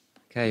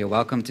Okay, you're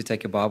welcome to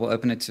take your Bible,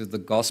 open it to the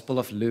Gospel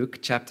of Luke,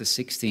 chapter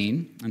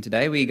 16. And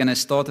today we're going to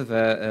start with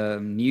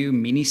a new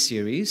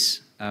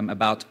mini-series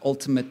about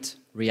ultimate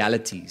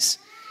realities.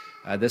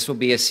 This will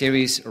be a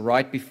series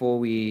right before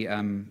we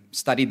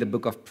study the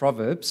book of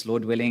Proverbs,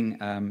 Lord willing,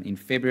 in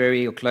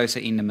February or closer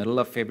in the middle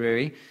of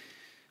February.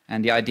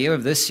 And the idea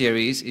of this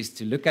series is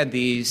to look at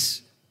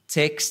these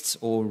texts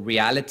or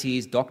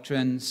realities,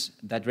 doctrines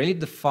that really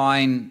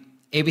define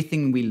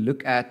everything we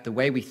look at, the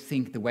way we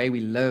think, the way we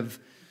live.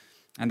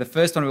 And the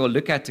first one we will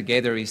look at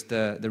together is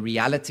the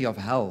reality of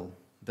hell,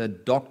 the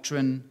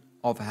doctrine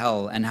of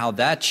hell, and how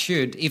that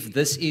should, if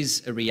this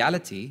is a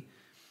reality,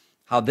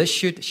 how this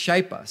should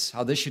shape us,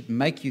 how this should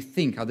make you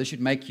think, how this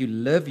should make you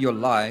live your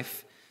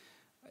life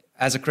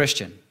as a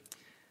Christian.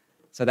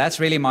 So that's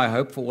really my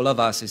hope for all of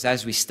us, is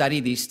as we study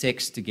these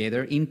texts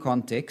together in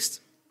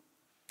context,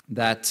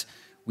 that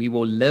we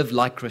will live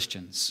like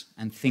Christians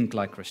and think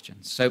like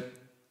Christians. So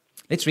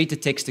let's read the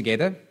text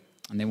together,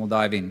 and then we'll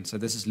dive in. So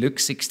this is Luke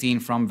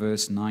 16 from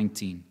verse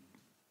 19.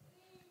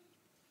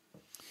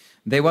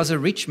 There was a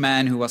rich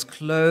man who was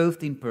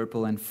clothed in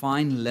purple and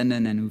fine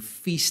linen and who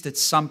feasted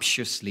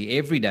sumptuously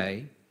every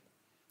day.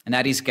 And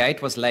at his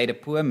gate was laid a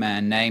poor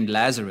man named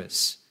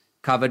Lazarus,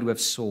 covered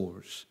with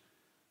sores,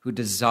 who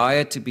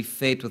desired to be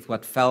fed with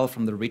what fell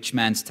from the rich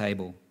man's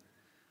table.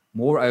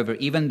 Moreover,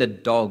 even the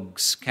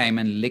dogs came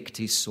and licked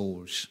his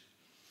sores.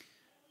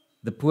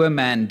 The poor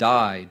man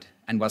died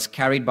and was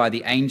carried by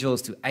the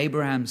angels to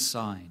Abraham's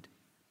side.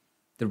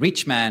 The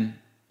rich man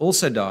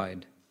also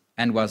died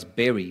and was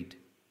buried.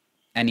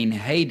 And in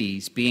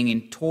Hades, being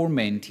in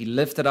torment, he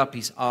lifted up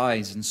his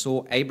eyes and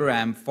saw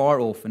Abraham far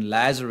off and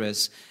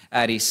Lazarus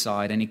at his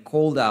side. And he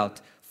called out,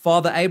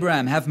 "Father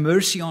Abraham, have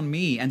mercy on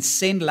me and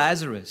send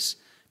Lazarus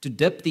to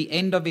dip the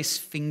end of his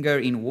finger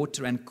in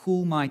water and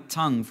cool my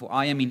tongue, for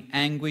I am in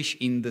anguish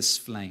in this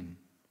flame."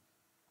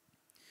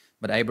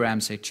 But Abraham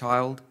said,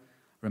 "Child,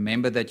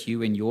 remember that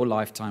you in your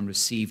lifetime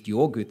received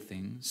your good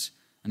things,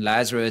 and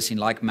Lazarus in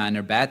like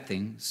manner bad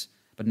things.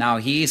 But now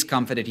he is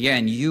comforted here,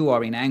 and you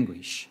are in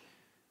anguish.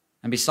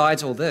 And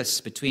besides all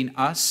this, between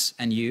us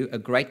and you a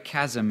great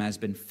chasm has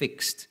been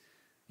fixed,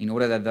 in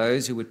order that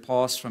those who would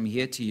pass from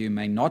here to you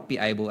may not be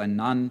able, and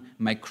none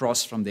may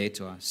cross from there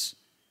to us."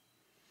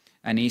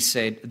 And he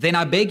said, "Then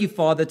I beg you,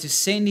 Father, to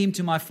send him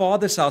to my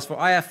father's house, for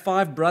I have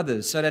 5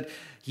 brothers, so that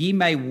he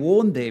may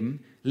warn them,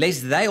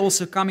 lest they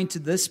also come into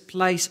this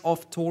place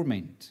of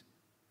torment."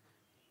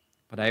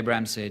 But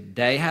Abraham said,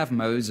 "They have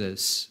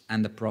Moses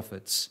and the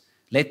prophets.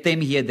 Let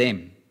them hear them."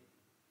 And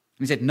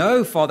he said,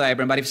 "No, Father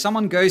Abraham, but if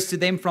someone goes to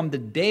them from the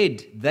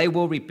dead, they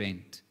will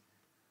repent."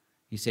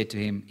 He said to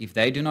him, "If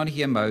they do not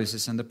hear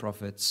Moses and the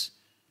prophets,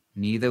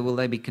 neither will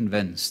they be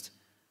convinced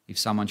if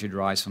someone should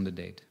rise from the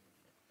dead."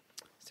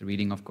 It's the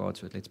reading of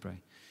God's word. Let's pray.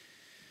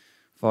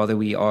 Father,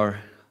 we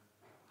are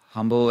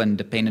humble and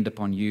dependent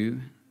upon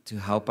you to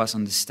help us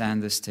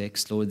understand this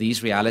text. Lord,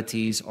 these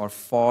realities are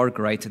far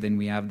greater than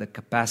we have the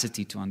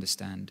capacity to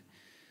understand.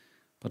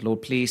 But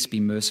Lord, please be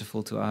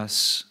merciful to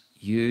us.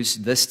 Use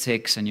this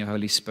text and your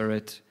Holy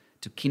Spirit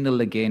to kindle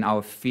again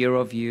our fear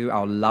of you,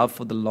 our love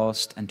for the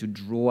lost, and to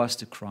draw us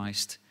to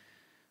Christ.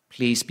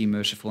 Please be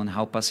merciful and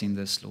help us in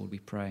this, Lord, we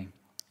pray.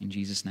 In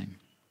Jesus' name,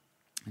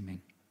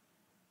 amen.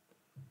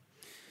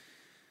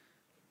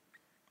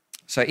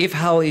 So if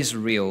hell is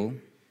real,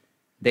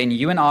 then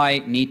you and I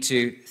need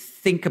to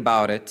think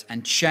about it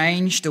and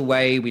change the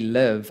way we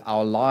live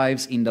our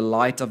lives in the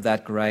light of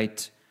that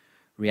great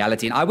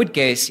reality. And I would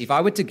guess, if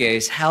I were to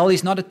guess, hell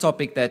is not a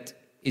topic that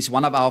is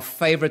one of our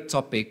favorite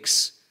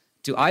topics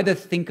to either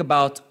think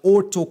about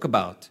or talk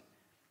about.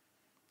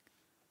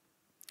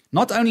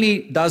 Not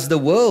only does the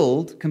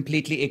world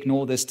completely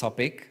ignore this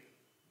topic,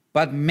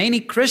 but many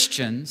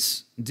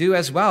Christians do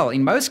as well.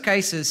 In most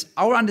cases,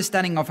 our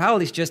understanding of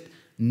hell is just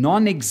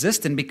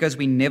non-existent because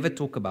we never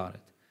talk about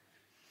it.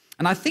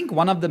 And I think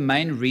one of the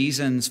main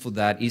reasons for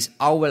that is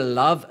our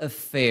love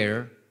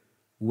affair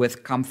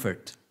with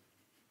comfort.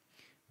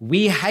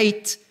 We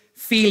hate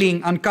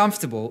feeling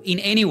uncomfortable in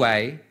any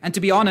way. And to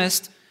be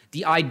honest,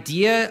 the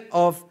idea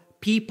of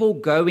people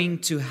going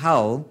to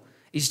hell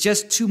is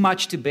just too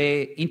much to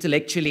bear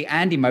intellectually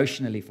and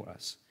emotionally for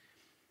us.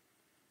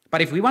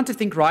 But if we want to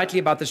think rightly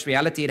about this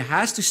reality, it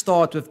has to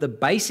start with the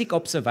basic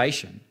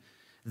observation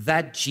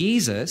that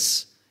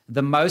Jesus,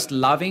 the most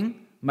loving,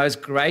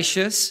 most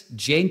gracious,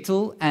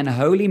 gentle, and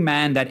holy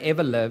man that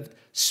ever lived,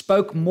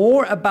 spoke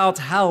more about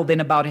hell than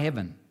about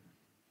heaven.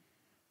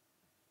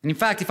 And in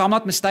fact, if I'm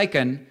not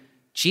mistaken,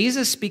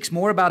 Jesus speaks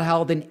more about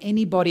hell than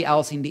anybody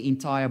else in the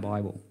entire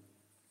Bible.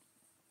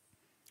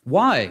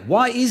 Why?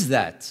 Why is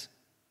that?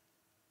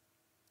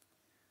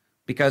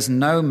 Because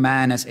no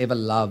man has ever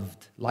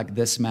loved like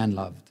this man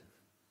loved.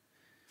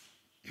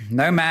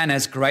 No man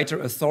has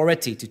greater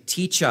authority to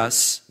teach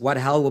us what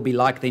hell will be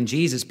like than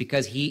Jesus,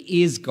 because he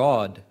is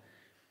God.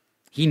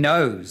 He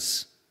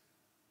knows.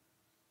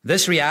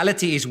 This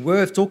reality is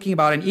worth talking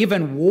about and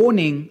even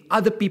warning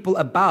other people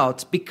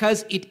about,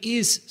 because it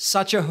is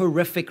such a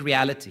horrific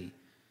reality.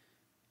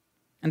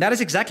 And that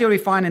is exactly what we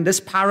find in this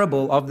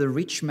parable of the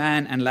rich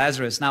man and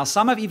Lazarus. Now,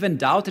 some have even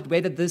doubted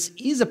whether this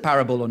is a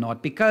parable or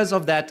not because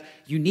of that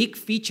unique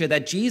feature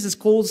that Jesus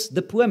calls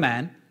the poor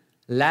man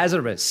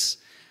Lazarus.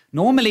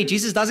 Normally,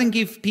 Jesus doesn't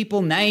give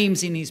people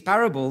names in his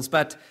parables,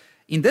 but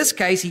in this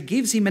case, he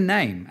gives him a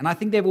name. And I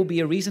think there will be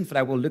a reason for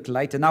that. We'll look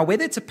later. Now,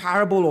 whether it's a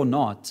parable or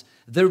not,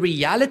 the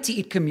reality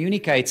it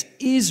communicates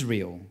is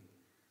real.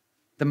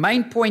 The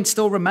main point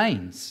still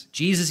remains.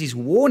 Jesus is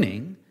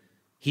warning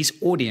his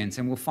audience,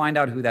 and we'll find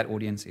out who that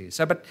audience is.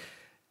 But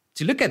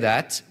to look at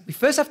that, we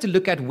first have to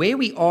look at where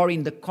we are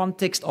in the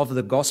context of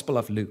the Gospel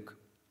of Luke.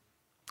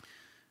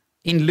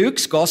 In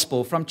Luke's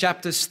Gospel, from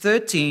chapters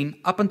 13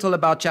 up until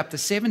about chapter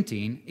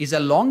 17, is a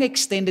long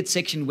extended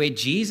section where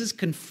Jesus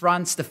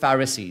confronts the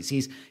Pharisees.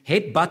 He's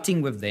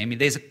head-butting with them.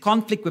 There's a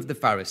conflict with the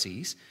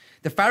Pharisees.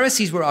 The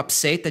Pharisees were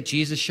upset that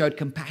Jesus showed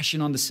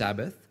compassion on the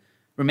Sabbath.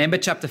 Remember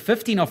chapter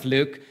 15 of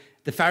Luke,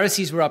 the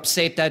Pharisees were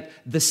upset that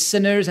the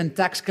sinners and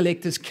tax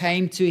collectors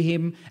came to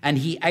him and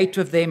he ate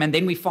with them. And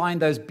then we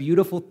find those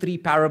beautiful three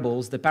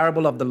parables, the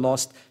parable of the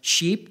lost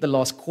sheep, the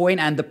lost coin,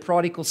 and the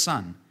prodigal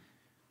son.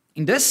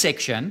 In this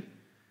section,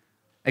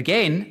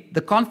 again, the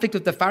conflict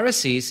with the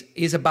Pharisees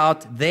is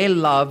about their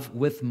love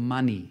with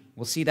money.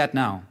 We'll see that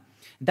now.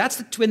 That's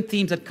the twin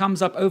themes that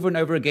comes up over and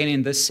over again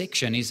in this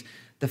section is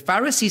the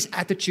Pharisees'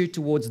 attitude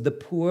towards the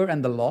poor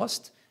and the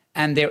lost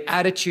and their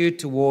attitude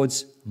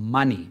towards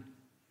money.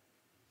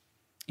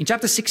 In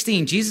chapter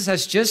 16, Jesus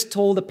has just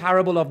told the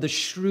parable of the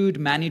shrewd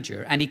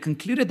manager, and he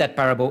concluded that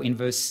parable in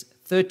verse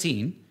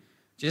 13.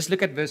 Just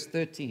look at verse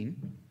 13,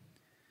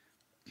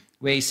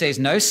 where he says,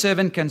 "No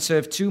servant can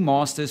serve two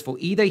masters, for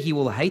either he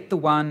will hate the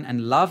one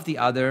and love the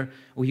other,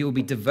 or he will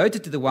be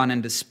devoted to the one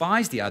and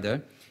despise the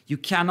other. You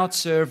cannot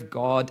serve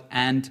God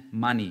and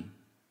money."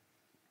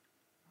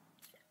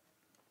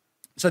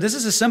 So this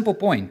is a simple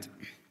point.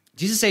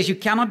 Jesus says you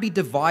cannot be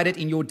divided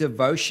in your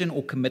devotion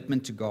or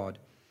commitment to God.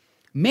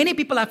 Many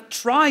people have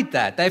tried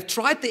that. They've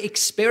tried the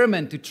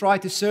experiment to try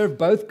to serve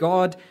both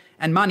God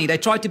and money. They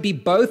try to be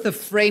both a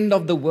friend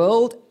of the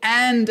world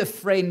and a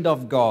friend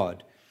of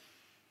God.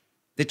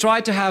 They try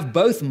to have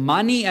both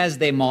money as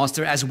their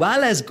master as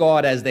well as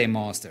God as their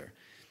master.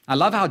 I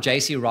love how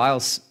J.C.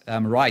 Riles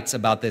writes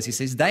about this. He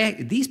says,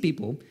 these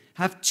people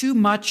have too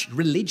much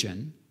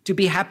religion to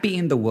be happy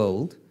in the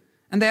world,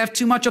 and they have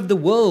too much of the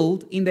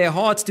world in their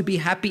hearts to be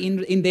happy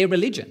in their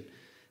religion.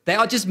 They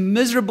are just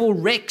miserable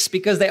wrecks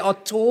because they are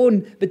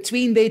torn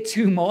between their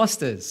two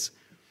masters.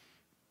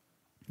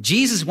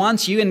 Jesus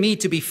wants you and me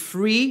to be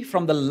free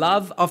from the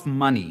love of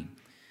money.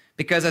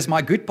 Because as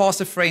my good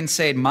pastor friend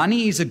said,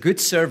 money is a good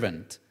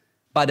servant,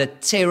 but a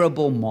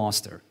terrible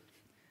master.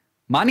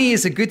 Money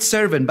is a good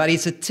servant, but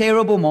it's a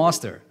terrible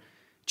master.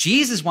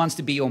 Jesus wants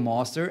to be your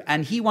master,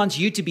 and he wants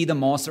you to be the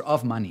master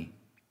of money.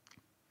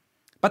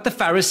 But the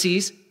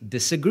Pharisees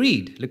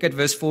disagreed. Look at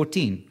verse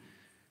 14.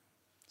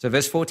 So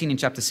verse 14 in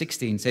chapter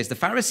 16 says, the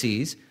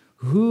Pharisees,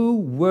 who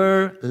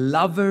were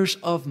lovers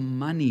of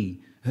money,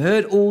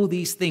 heard all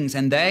these things,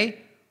 and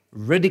they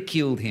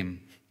ridiculed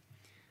him.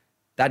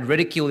 That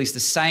ridicule is the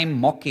same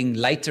mocking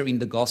later in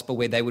the gospel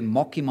where they would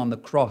mock him on the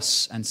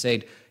cross and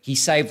said, he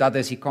saved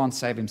others, he can't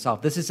save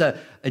himself. This is a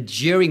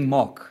jeering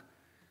mock.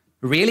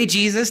 Really,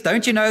 Jesus?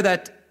 Don't you know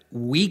that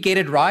we get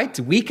it right?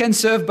 We can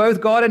serve both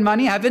God and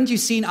money. Haven't you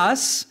seen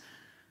us?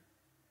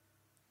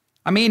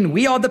 I mean,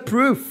 we are the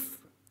proof.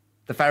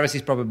 The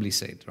Pharisees probably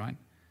said, right?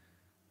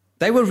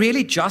 They were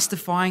really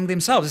justifying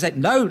themselves. They said,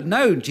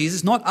 no,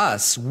 Jesus, not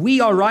us. We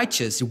are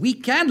righteous. We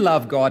can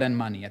love God and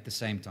money at the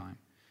same time.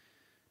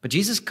 But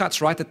Jesus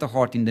cuts right at the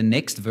heart in the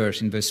next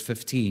verse, in verse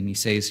 15.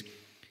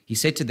 He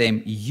said to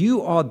them,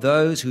 you are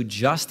those who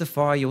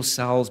justify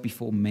yourselves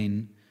before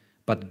men,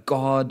 but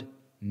God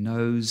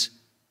knows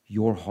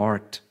your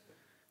heart.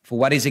 For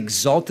what is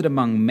exalted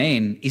among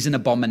men is an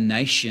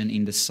abomination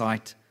in the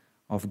sight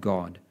of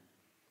God.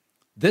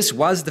 This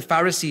was the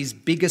Pharisees'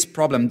 biggest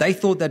problem. They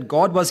thought that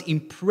God was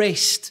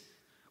impressed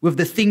with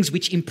the things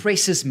which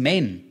impresses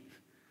men.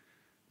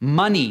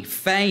 Money,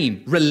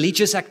 fame,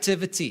 religious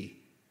activity,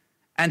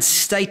 and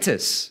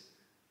status.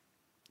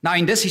 Now,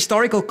 in this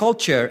historical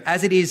culture,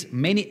 as it is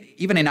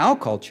even in our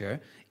culture,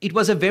 it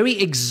was a very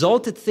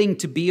exalted thing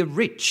to be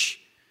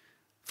rich.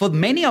 For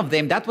many of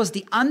them, that was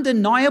the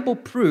undeniable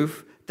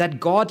proof that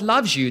God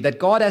loves you, that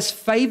God has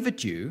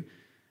favored you,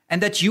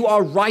 and that you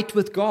are right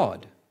with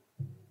God.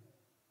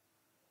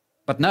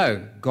 But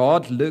no,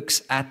 God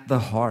looks at the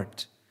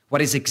heart.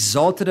 What is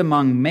exalted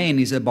among men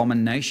is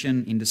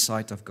abomination in the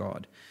sight of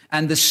God.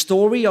 And the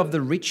story of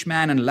the rich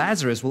man and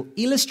Lazarus will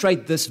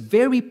illustrate this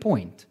very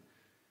point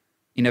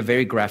in a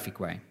very graphic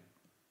way,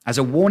 as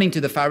a warning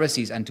to the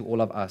Pharisees and to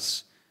all of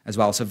us as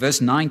well. So verse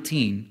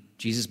 19,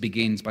 Jesus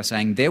begins by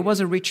saying, there was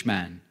a rich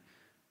man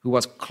who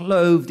was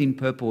clothed in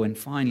purple and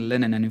fine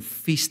linen and who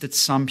feasted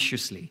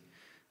sumptuously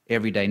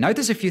every day.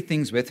 Notice a few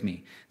things with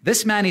me.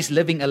 This man is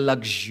living a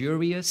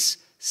luxurious,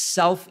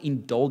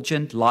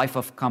 self-indulgent life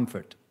of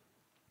comfort.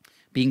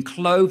 Being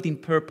clothed in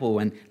purple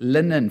and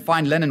linen,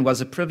 fine linen,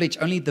 was a privilege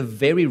only the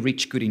very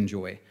rich could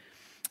enjoy.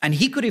 And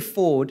he could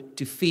afford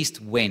to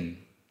feast when?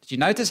 Did Did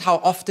you notice how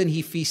often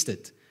he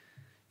feasted?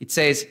 It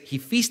says he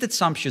feasted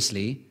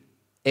sumptuously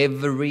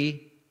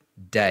every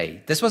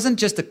day. This wasn't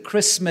just a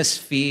Christmas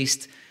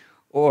feast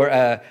or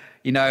a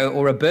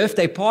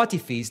birthday party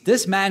feast.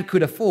 This man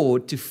could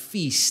afford to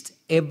feast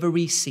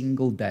every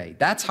single day.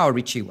 That's how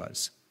rich he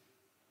was.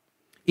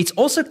 It's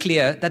also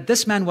clear that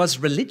this man was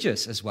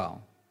religious as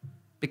well.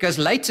 Because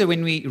later,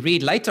 when we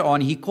read later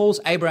on, he calls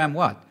Abraham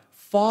what?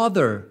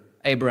 Father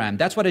Abraham.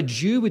 That's what a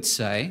Jew would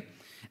say.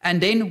 And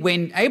then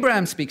when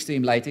Abraham speaks to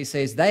him later, he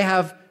says, they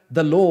have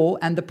the law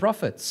and the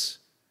prophets.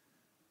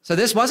 So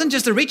this wasn't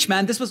just a rich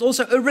man, this was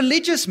also a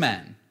religious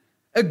man.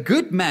 A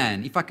good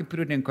man, if I could put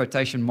it in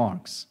quotation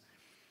marks.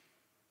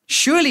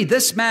 Surely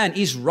this man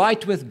is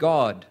right with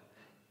God.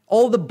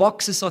 All the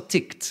boxes are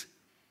ticked.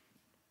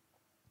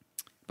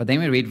 But then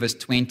we read verse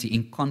 20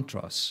 in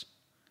contrast.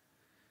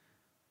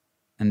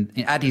 And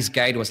at his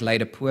gate was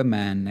laid a poor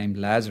man named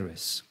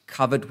Lazarus,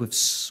 covered with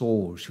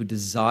sores, who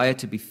desired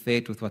to be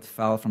fed with what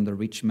fell from the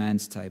rich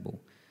man's table.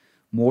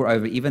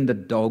 Moreover, even the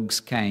dogs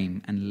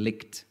came and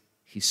licked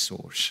his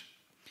sores.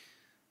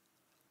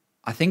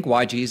 I think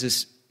why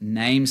Jesus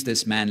names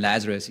this man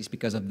Lazarus is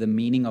because of the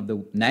meaning of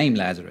the name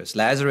Lazarus.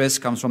 Lazarus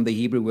comes from the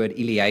Hebrew word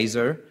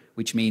Eliezer,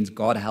 which means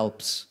God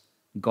helps.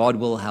 God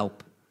will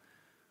help.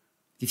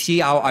 You see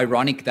how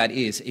ironic that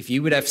is? If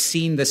you would have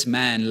seen this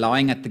man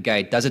lying at the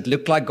gate, does it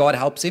look like God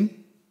helps him?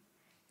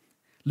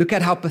 Look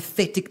at how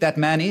pathetic that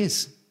man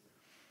is.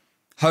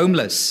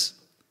 Homeless,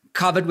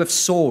 covered with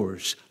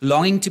sores,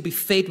 longing to be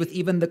fed with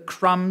even the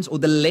crumbs or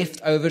the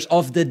leftovers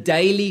of the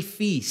daily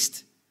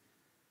feast,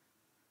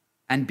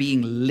 and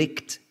being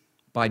licked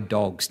by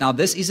dogs. Now,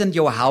 this isn't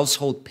your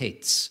household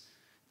pets.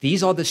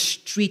 These are the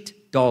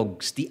street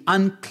dogs, the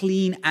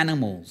unclean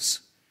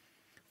animals.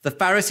 The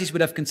Pharisees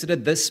would have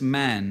considered this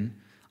man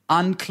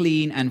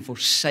unclean and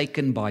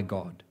forsaken by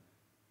God.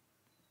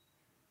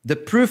 The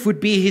proof would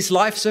be his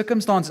life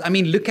circumstances. I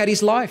mean, look at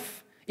his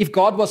life. If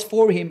God was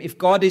for him, if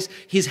God is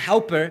his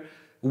helper,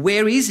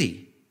 where is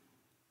he?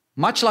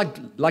 Much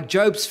like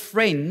Job's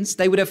friends,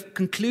 they would have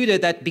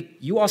concluded that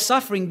you are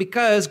suffering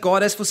because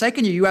God has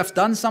forsaken you. You have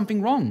done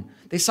something wrong.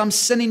 There's some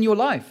sin in your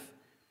life.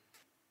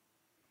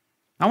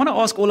 I want to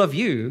ask all of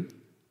you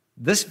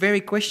this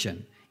very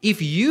question.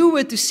 If you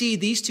were to see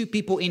these two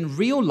people in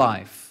real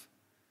life,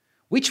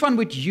 which one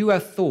would you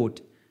have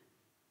thought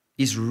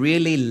is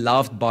really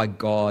loved by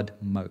God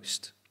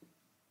most?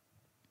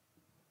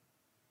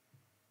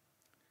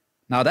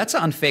 Now, that's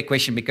an unfair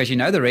question because you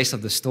know the rest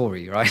of the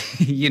story, right?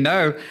 You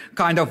know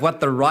kind of what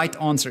the right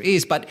answer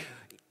is, but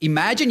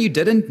imagine you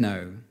didn't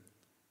know.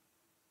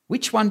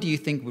 Which one do you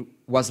think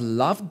was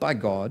loved by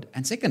God?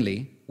 And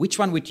secondly, which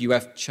one would you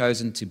have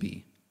chosen to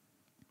be?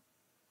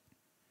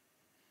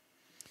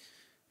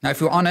 Now, if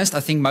we're honest,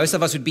 I think most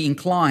of us would be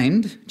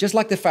inclined, just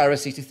like the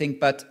Pharisees, to think,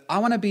 but I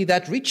want to be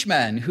that rich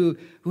man who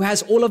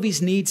has all of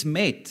his needs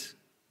met.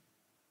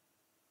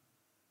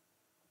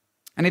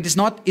 And is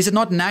it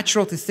not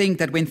natural to think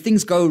that when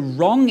things go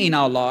wrong in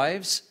our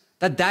lives,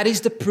 that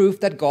is the proof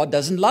that God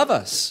doesn't love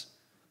us?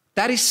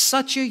 That is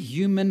such a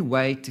human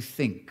way to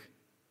think.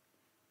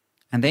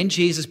 And then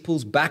Jesus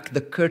pulls back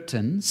the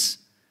curtains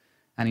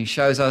and he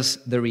shows us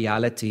the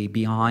reality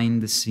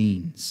behind the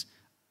scenes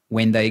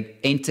when they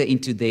enter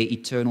into their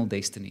eternal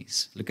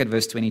destinies. Look at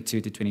verse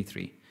 22 to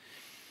 23.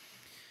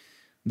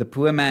 The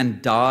poor man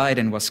died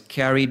and was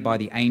carried by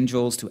the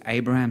angels to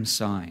Abraham's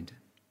side.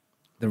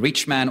 The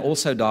rich man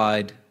also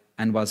died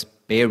and was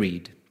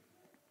buried.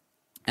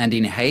 And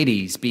in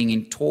Hades, being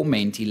in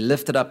torment, he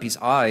lifted up his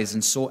eyes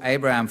and saw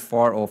Abraham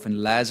far off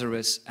and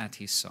Lazarus at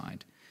his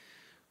side.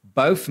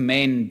 Both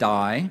men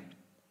die,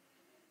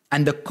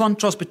 and the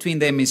contrast between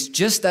them is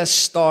just as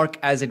stark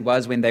as it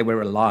was when they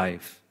were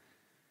alive.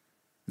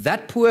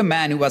 That poor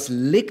man who was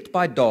licked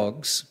by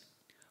dogs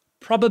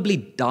probably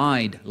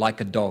died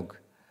like a dog.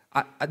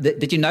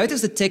 Did you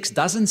notice the text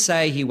doesn't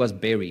say he was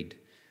buried?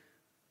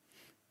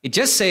 It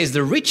just says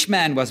the rich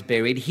man was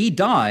buried, he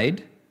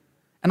died,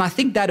 and I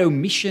think that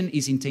omission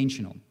is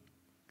intentional.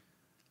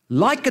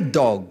 Like a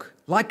dog,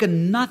 like a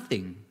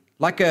nothing,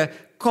 like a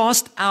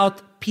cast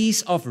out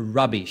piece of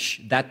rubbish,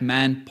 that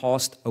man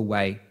passed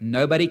away.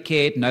 Nobody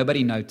cared,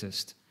 nobody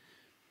noticed.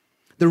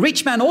 The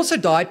rich man also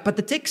died, but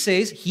the text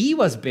says he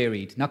was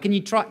buried. Now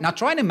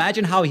try and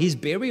imagine how his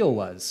burial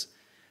was.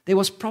 There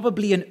was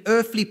probably an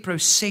earthly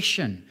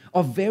procession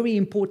of very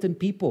important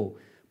people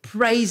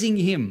praising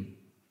him,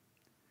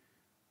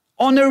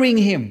 honoring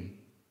him.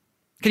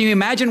 Can you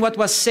imagine what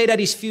was said at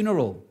his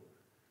funeral?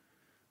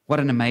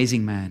 What an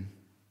amazing man.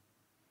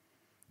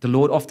 The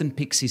Lord often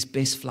picks his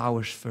best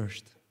flowers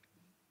first.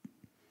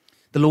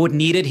 The Lord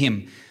needed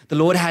him. The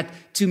Lord had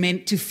too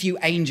few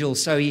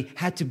angels, so he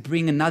had to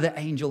bring another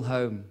angel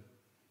home.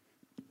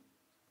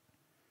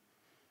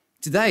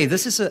 Today,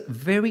 this is a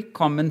very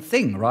common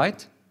thing,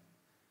 right?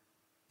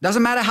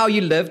 Doesn't matter how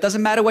you live,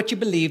 doesn't matter what you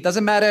believe,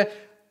 doesn't matter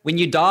when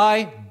you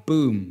die,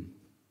 boom,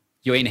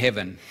 you're in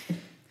heaven.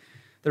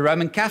 The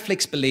Roman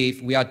Catholics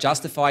believe we are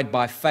justified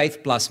by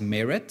faith plus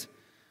merit.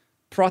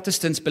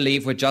 Protestants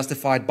believe we're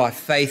justified by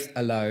faith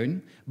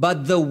alone.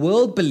 But the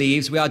world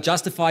believes we are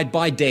justified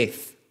by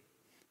death.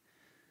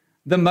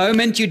 The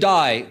moment you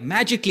die,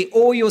 magically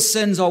all your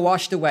sins are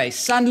washed away.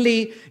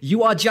 Suddenly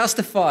you are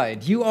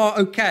justified. You are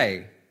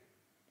okay.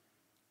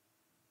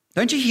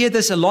 Don't you hear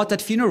this a lot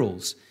at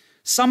funerals?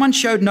 Someone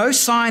showed no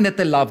sign that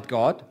they loved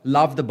God,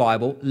 loved the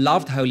Bible,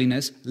 loved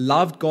holiness,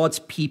 loved God's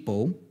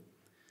people.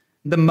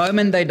 The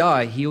moment they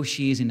die, he or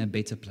she is in a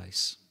better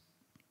place.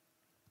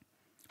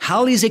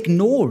 Hell is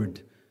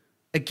ignored.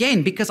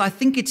 Again, because I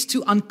think it's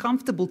too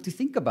uncomfortable to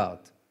think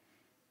about.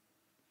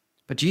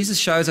 But Jesus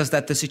shows us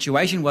that the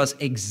situation was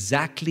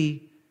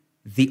exactly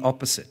the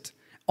opposite.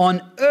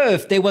 On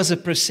earth, there was a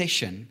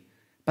procession,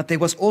 but there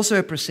was also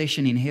a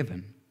procession in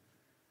heaven.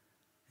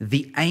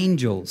 The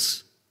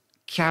angels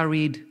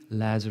carried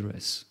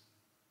Lazarus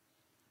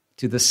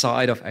to the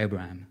side of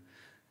Abraham.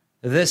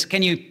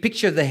 Can you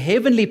picture the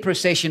heavenly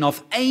procession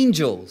of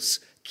angels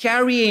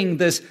carrying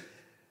this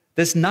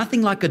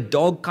nothing like a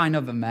dog kind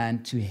of a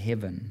man to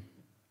heaven?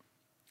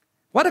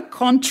 What a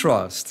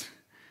contrast.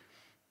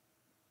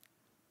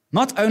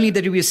 Not only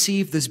did he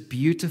receive this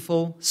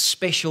beautiful,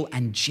 special,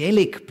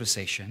 angelic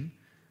procession,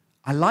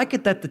 I like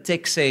it that the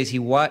text says he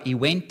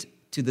went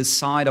to the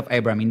side of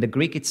Abraham. In the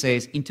Greek it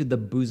says into the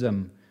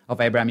bosom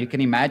of Abraham. You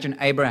can imagine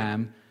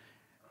Abraham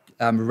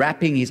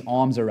wrapping his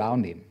arms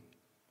around him.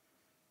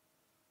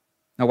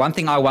 Now, one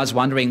thing I was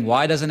wondering,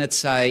 why doesn't it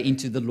say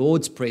into the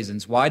Lord's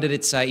presence? Why did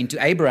it say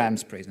into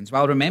Abraham's presence?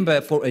 Well,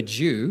 remember, for a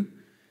Jew,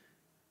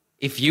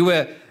 if you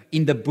were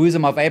in the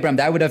bosom of Abraham,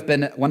 that would have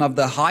been one of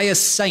the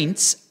highest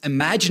saints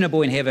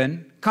imaginable in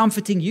heaven,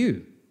 comforting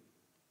you.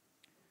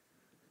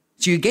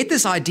 So you get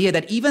this idea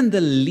that even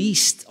the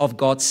least of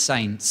God's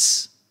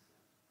saints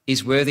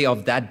is worthy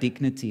of that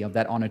dignity, of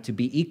that honor, to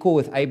be equal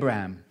with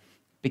Abraham,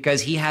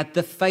 because he had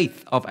the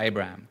faith of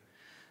Abraham.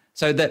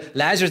 So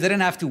Lazarus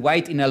didn't have to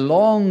wait in a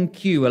long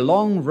queue, a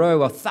long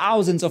row of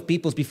thousands of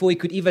people before he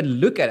could even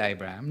look at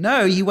Abraham.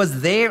 No, he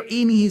was there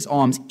in his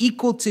arms,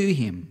 equal to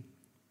him.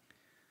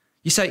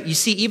 You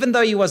see, even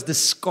though he was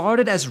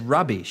discarded as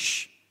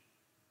rubbish,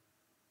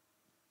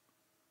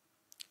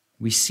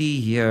 we see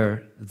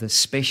here the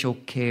special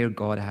care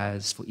God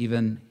has for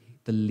even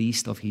the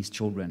least of his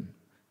children,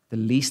 the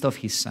least of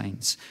his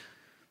saints.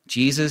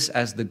 Jesus,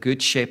 as the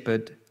good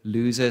shepherd,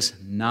 loses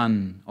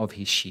none of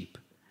his sheep.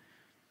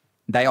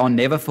 They are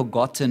never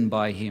forgotten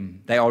by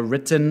him. They are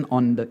written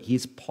on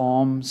his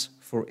palms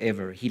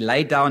forever. He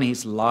laid down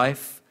his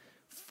life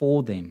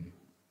for them.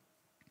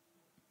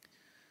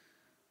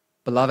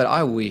 Beloved,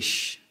 I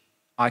wish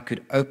I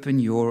could open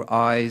your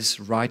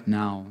eyes right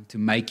now to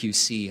make you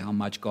see how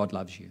much God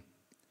loves you.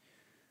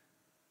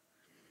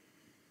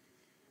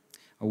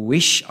 I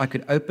wish I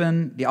could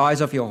open the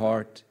eyes of your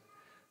heart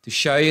to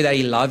show you that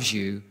he loves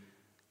you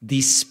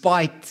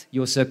despite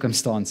your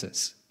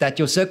circumstances, that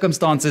your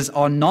circumstances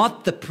are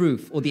not the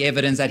proof or the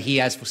evidence that he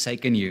has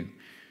forsaken you.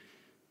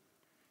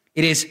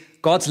 It is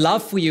God's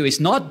love for you is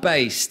not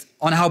based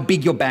on how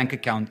big your bank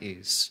account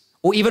is,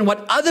 or even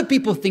what other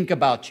people think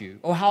about you,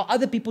 or how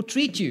other people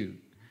treat you.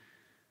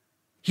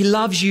 He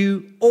loves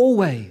you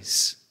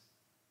always.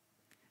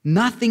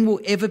 Nothing will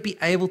ever be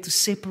able to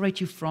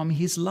separate you from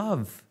his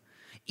love.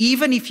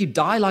 Even if you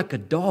die like a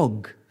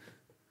dog,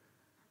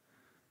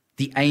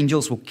 the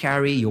angels will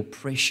carry your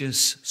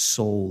precious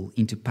soul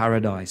into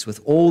paradise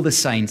with all the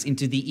saints,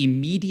 into the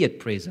immediate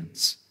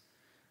presence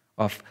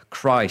of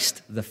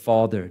Christ, the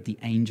Father, the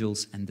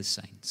angels, and the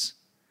saints.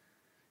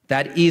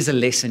 That is a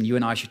lesson you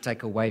and I should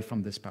take away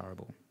from this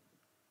parable.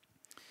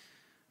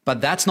 But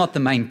that's not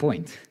the main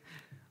point.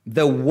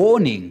 The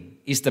warning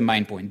is the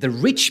main point. The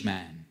rich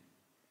man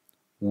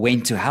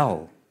went to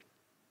hell.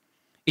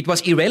 It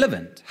was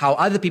irrelevant how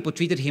other people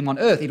treated him on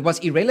earth. It was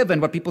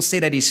irrelevant what people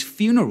said at his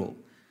funeral.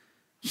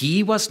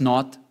 He was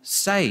not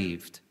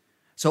saved.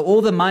 So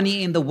all the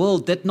money in the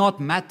world did not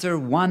matter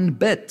one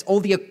bit. All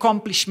the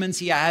accomplishments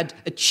he had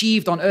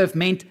achieved on earth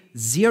meant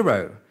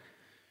zero.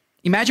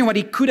 Imagine what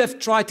he could have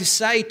tried to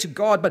say to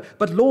God,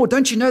 but Lord,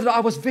 don't you know that I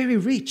was very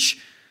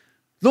rich?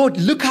 Lord,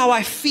 look how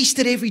I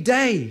feasted every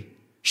day.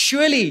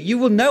 Surely you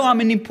will know I'm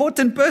an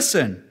important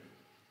person.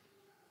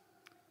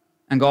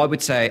 And God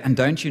would say, and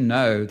don't you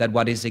know that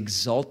what is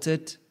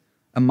exalted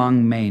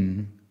among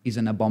men is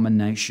an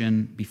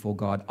abomination before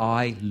God?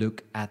 I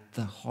look at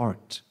the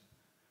heart.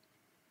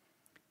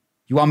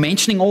 You are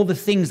mentioning all the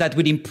things that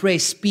would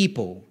impress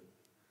people.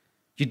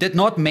 You did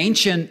not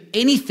mention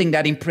anything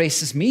that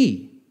impresses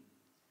me.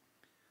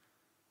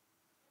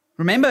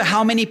 Remember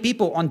how many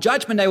people on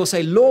Judgment Day will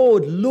say,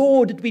 Lord,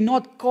 Lord, did we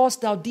not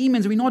cast out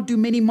demons? Did we not do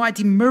many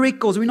mighty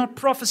miracles? Did we not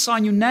prophesy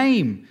in your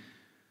name?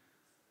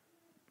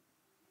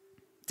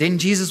 Then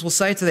Jesus will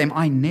say to them,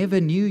 I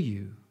never knew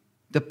you.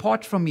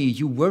 Depart from me,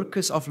 you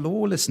workers of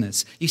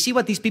lawlessness. You see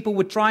what these people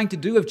were trying to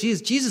do with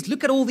Jesus? Jesus,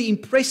 look at all the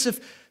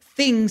impressive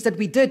things that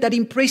we did that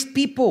impressed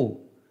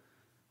people.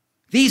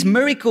 These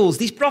miracles,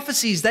 these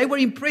prophecies, they were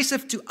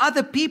impressive to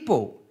other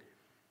people.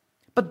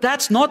 But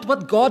that's not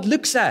what God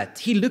looks at.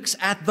 He looks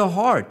at the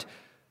heart.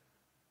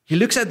 He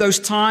looks at those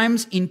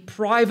times in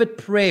private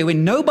prayer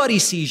when nobody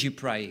sees you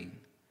praying,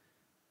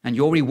 and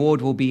your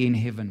reward will be in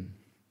heaven.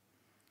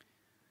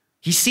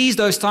 He sees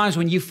those times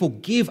when you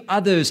forgive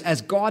others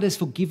as God has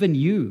forgiven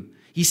you.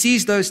 He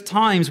sees those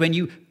times when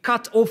you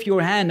cut off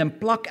your hand and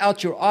pluck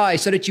out your eye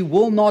so that you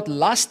will not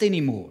lust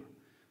anymore.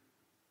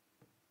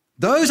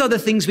 Those are the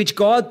things which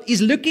God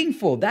is looking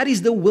for. That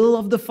is the will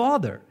of the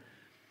Father.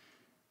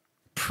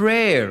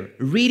 Prayer,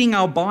 reading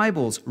our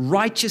Bibles,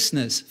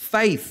 righteousness,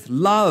 faith,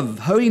 love,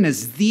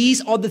 holiness,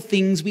 these are the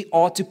things we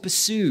are to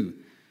pursue.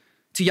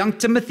 To young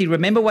Timothy,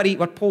 remember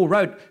what Paul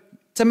wrote,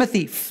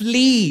 Timothy,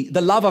 flee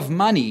the love of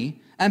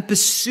money and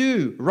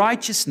pursue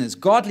righteousness,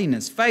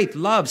 godliness, faith,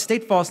 love,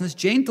 steadfastness,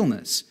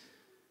 gentleness.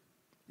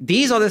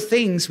 These are the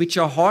things which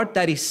a heart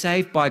that is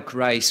saved by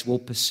grace will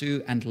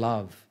pursue and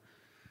love.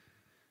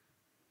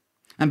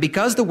 And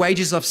because the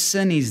wages of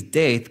sin is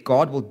death,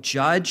 God will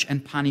judge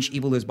and punish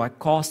evildoers by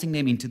casting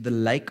them into the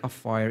lake of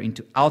fire,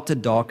 into outer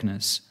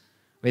darkness,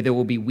 where there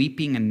will be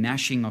weeping and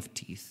gnashing of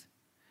teeth.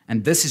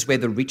 And this is where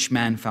the rich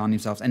man found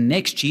himself. And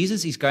next,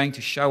 Jesus is going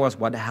to show us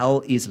what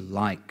hell is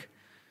like.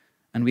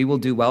 And we will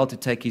do well to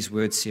take his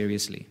word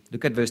seriously.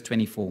 Look at verse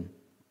 24.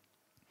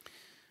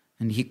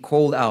 And he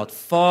called out,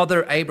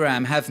 Father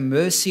Abraham, have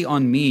mercy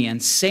on me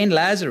and send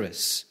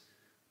Lazarus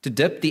to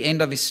dip the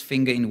end of his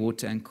finger in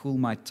water and cool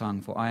my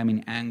tongue, for I am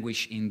in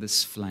anguish in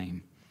this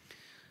flame.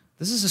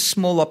 This is a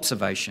small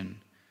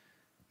observation.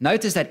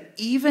 Notice that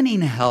even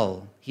in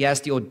hell, he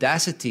has the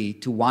audacity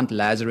to want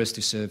Lazarus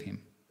to serve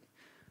him.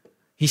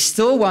 He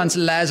still wants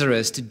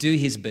Lazarus to do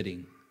his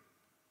bidding.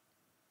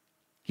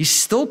 He's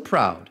still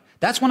proud.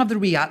 That's one of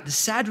the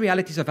sad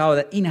realities of hell,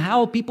 that in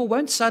hell, people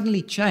won't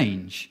suddenly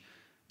change.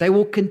 They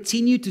will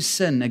continue to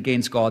sin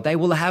against God. They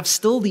will have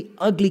still the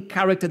ugly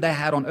character they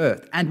had on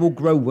earth and will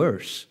grow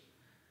worse.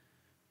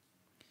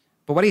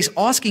 But what he's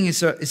asking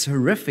is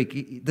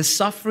horrific. The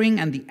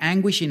suffering and the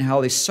anguish in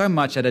hell is so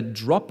much that a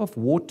drop of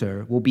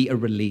water will be a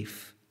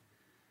relief.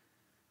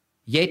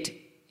 Yet,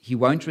 he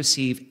won't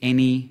receive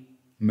any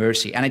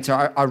mercy. And it's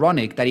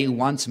ironic that he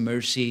wants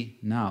mercy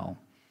now,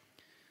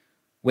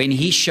 when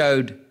he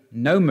showed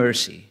no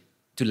mercy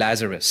to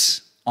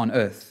Lazarus on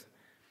earth.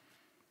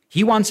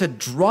 He wants a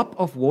drop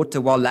of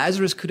water while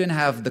Lazarus couldn't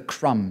have the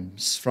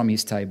crumbs from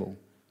his table.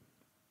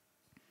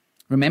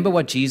 Remember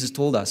what Jesus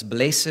told us,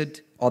 blessed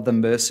are the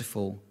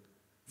merciful,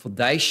 for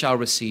they shall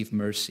receive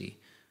mercy.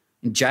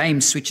 And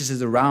James switches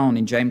it around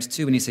in James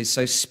 2 and he says,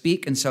 so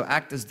speak and so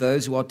act as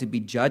those who are to be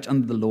judged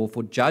under the law,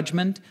 for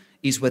judgment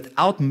is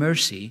without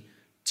mercy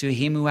to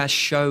him who has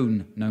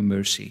shown no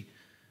mercy.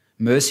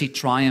 Mercy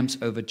triumphs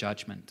over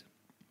judgment.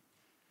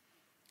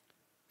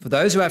 For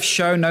those who have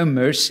shown no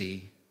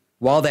mercy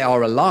while they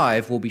are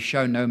alive will be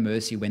shown no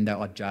mercy when they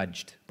are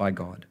judged by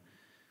God.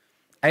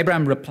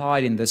 Abraham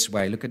replied in this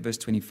way. Look at verse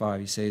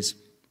 25. He says,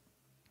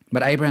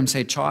 but Abraham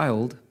said,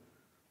 child,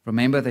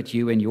 remember that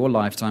you in your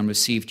lifetime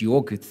received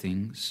your good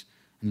things,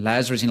 and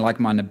Lazarus in like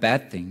manner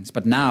bad things.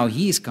 But now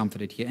he is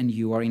comforted here, and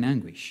you are in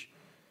anguish.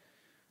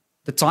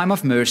 The time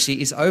of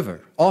mercy is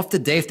over. After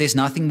death, there's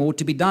nothing more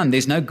to be done.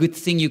 There's no good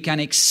thing you can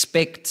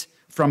expect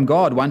from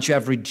God once you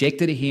have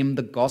rejected him,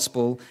 the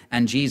gospel,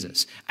 and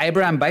Jesus.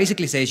 Abraham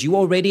basically says, you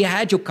already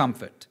had your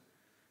comfort.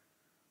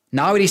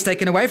 Now it is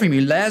taken away from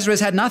you. Lazarus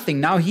had nothing.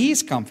 Now he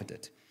is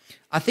comforted.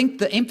 I think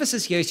the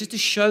emphasis here is just to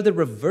show the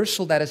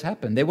reversal that has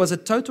happened. There was a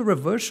total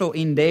reversal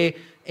in their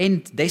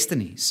end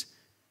destinies.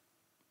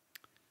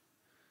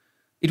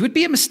 It would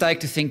be a mistake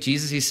to think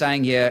Jesus is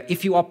saying here,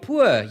 if you are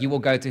poor, you will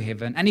go to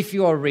heaven, and if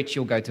you are rich,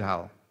 you'll go to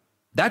hell.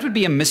 That would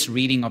be a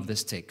misreading of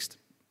this text.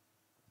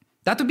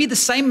 That would be the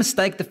same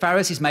mistake the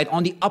Pharisees made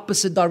on the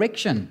opposite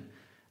direction,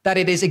 that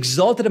it is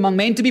exalted among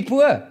men to be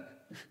poor.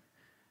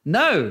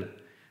 No,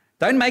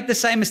 don't make the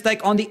same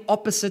mistake on the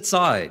opposite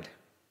side.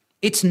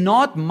 It's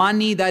not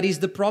money that is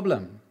the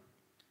problem.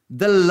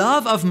 The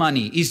love of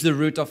money is the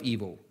root of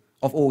evil,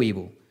 of all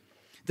evil.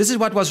 This is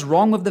what was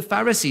wrong with the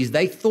Pharisees.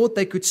 They thought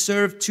they could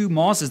serve two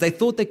masters. They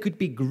thought they could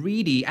be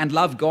greedy and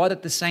love God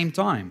at the same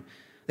time.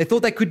 They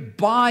thought they could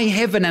buy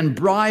heaven and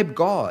bribe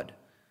God.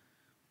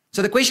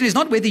 So the question is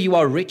not whether you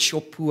are rich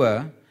or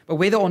poor, but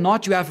whether or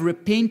not you have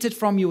repented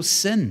from your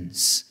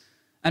sins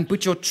and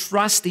put your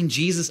trust in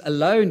Jesus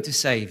alone to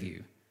save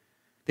you.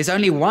 There's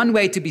only one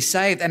way to be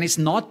saved, and it's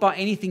not by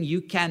anything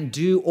you can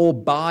do or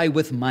buy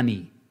with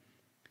money.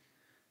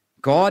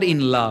 God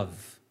in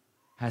love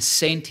has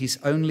sent his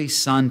only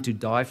Son to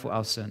die for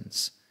our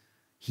sins.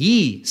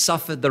 He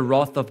suffered the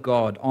wrath of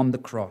God on the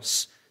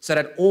cross so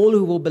that all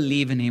who will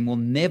believe in him will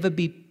never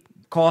be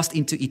cast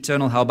into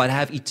eternal hell, but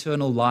have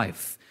eternal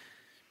life.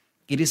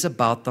 It is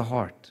about the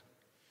heart.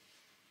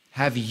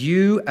 Have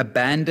you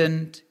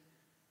abandoned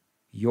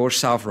your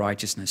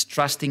self-righteousness,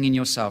 trusting in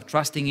yourself,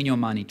 trusting in your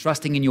money,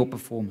 trusting in your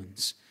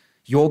performance,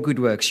 your good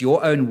works,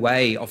 your own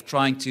way of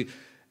trying to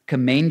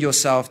commend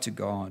yourself to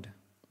God?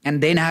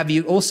 And then have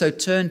you also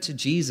turned to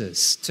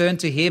Jesus, turned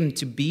to him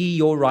to be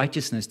your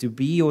righteousness, to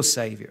be your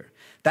Savior?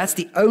 That's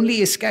the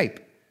only escape,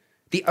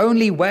 the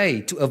only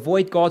way to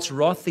avoid God's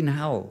wrath in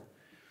hell.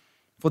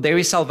 For there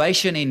is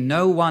salvation in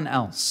no one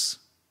else.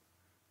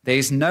 There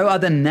is no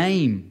other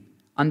name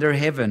under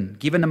heaven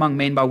given among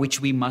men by which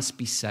we must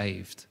be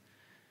saved.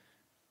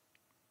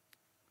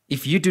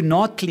 If you do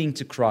not cling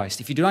to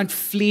Christ, if you do not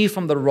flee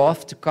from the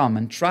wrath to come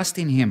and trust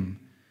in Him,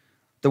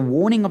 the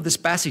warning of this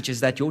passage is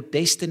that your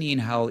destiny in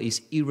hell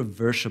is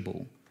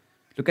irreversible.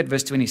 Look at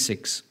verse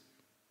 26.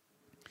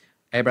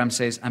 Abraham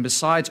says, "And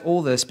besides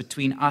all this,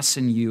 between us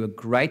and you, a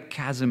great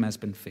chasm has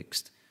been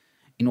fixed,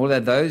 in order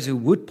that those who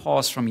would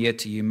pass from here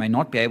to you may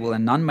not be able,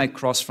 and none may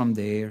cross from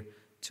there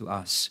to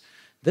us."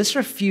 This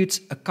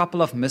refutes a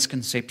couple of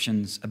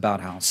misconceptions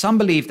about hell. Some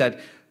believe that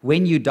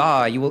when you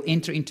die, you will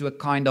enter into a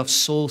kind of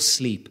soul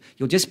sleep.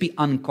 You'll just be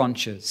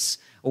unconscious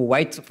or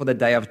wait for the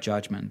day of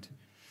judgment.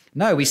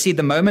 No, we see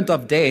the moment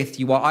of death,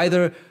 you are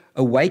either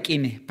awake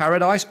in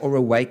paradise or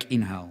awake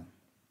in hell.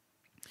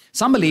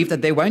 Some believe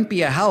that there won't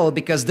be a hell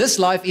because this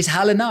life is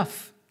hell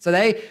enough. So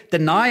they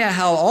deny a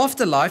hell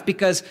afterlife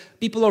because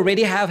people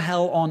already have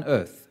hell on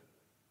earth.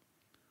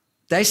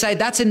 They say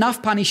that's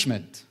enough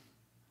punishment.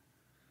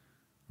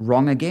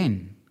 Wrong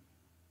again.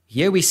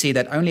 Here we see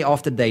that only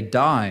after they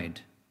died,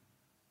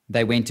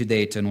 they went to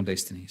their eternal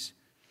destinies.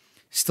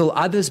 Still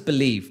others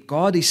believe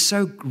God is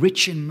so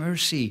rich in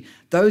mercy.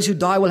 Those who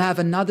die will have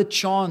another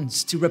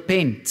chance to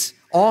repent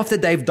after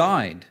they've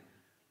died.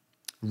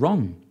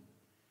 Wrong.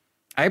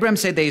 Abraham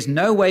said there is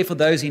no way for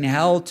those in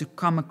hell to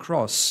come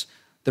across.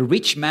 The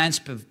rich man's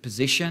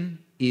position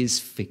is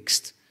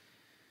fixed.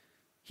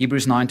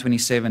 Hebrews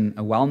 9:27,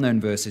 a well-known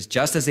verse, is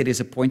just as it is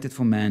appointed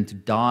for man to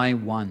die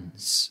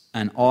once,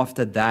 and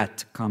after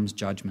that comes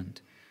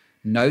judgment.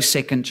 No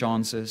second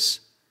chances.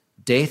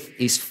 Death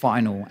is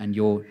final, and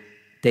your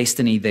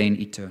destiny then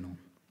eternal.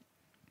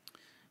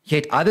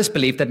 Yet others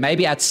believe that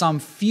maybe at some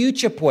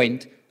future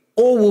point,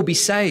 all will be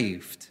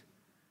saved.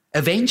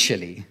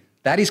 Eventually.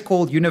 That is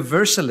called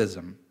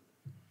universalism.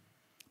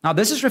 Now,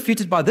 this is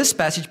refuted by this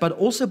passage, but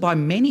also by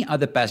many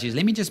other passages.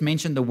 Let me just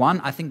mention the one,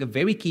 I think a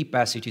very key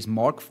passage is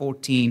Mark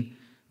 14,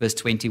 verse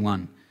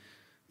 21.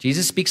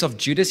 Jesus speaks of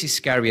Judas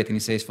Iscariot, and he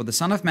says, "For the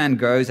Son of Man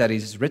goes as it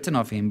is written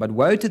of him, but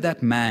woe to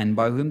that man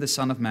by whom the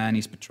Son of Man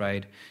is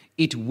betrayed.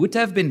 It would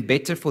have been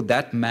better for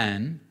that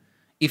man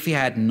if he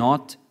had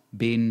not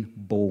been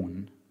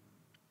born."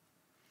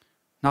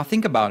 Now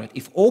think about it.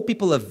 If all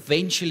people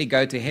eventually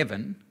go to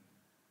heaven,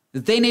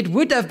 then it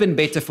would have been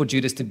better for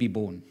Judas to be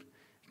born,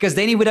 because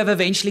then he would have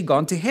eventually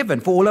gone to heaven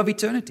for all of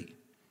eternity.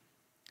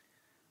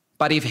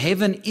 But if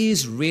heaven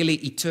is really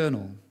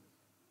eternal,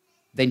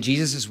 then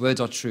Jesus'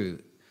 words are true.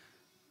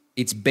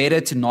 It's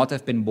better to not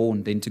have been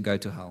born than to go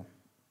to hell.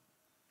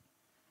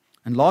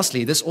 And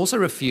lastly, this also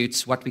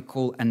refutes what we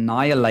call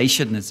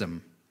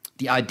annihilationism,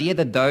 the idea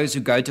that those who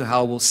go to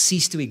hell will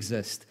cease to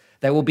exist.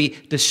 They will be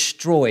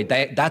destroyed.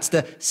 That's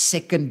the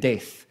second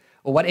death.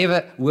 Or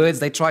whatever words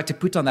they try to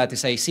put on that to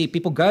say, see,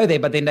 people go there,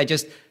 but then they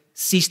just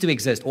cease to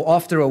exist. Or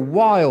after a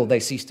while, they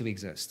cease to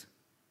exist.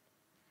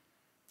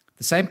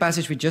 The same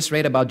passage we just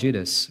read about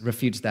Judas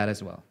refutes that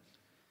as well.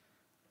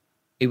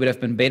 It would have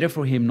been better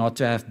for him not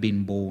to have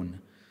been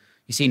born.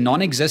 You see,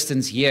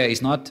 non-existence here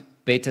is not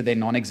better than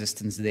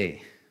non-existence there.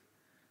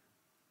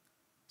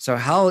 So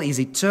hell is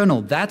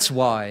eternal. That's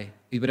why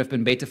it would have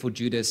been better for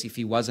Judas if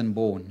he wasn't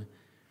born.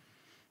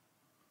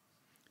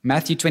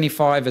 Matthew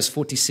 25, verse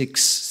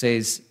 46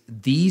 says,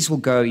 "These will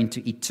go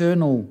into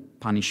eternal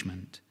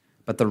punishment,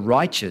 but the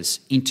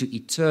righteous into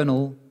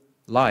eternal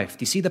life."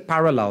 Do you see the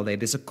parallel there?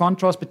 There's a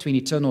contrast between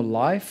eternal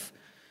life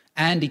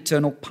and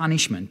eternal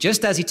punishment.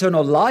 Just as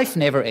eternal life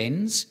never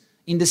ends,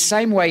 in the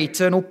same way,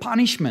 eternal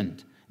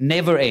punishment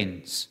never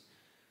ends.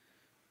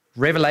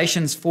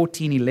 Revelations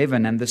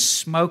 14:11, "And the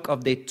smoke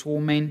of their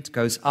torment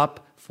goes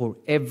up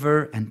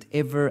forever and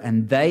ever,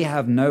 and they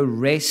have no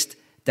rest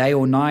day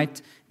or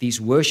night, these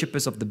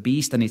worshippers of the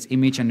beast and its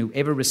image, and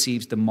whoever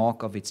receives the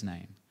mark of its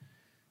name."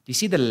 Do you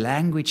see the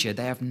language here?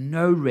 They have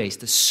no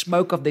rest. The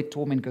smoke of their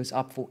torment goes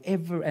up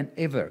forever and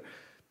ever.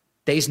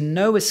 There is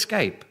no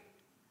escape.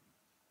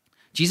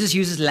 Jesus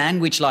uses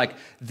language like,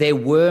 "their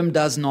worm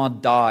does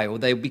not die," or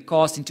 "they'll be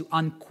cast into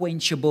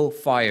unquenchable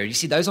fire." You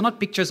see, those are not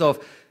pictures of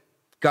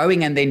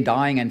going and then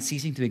dying and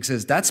ceasing to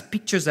exist. That's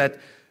pictures that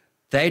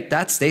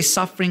their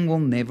suffering will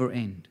never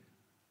end.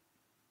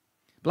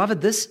 Beloved,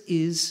 this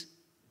is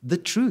the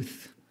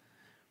truth.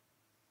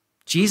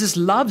 Jesus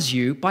loves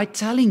you by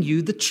telling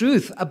you the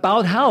truth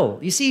about hell.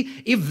 You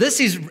see, if this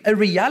is a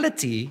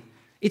reality,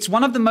 it's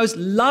one of the most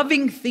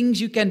loving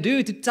things you can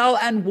do to tell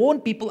and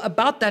warn people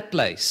about that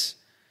place.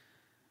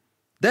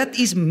 That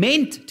is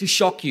meant to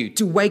shock you,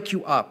 to wake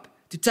you up,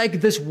 to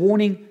take this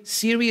warning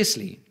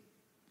seriously.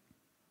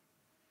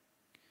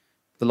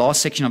 The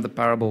last section of the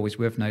parable is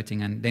worth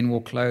noting, and then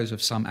we'll close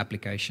with some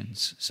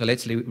applications. So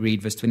let's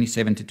read verse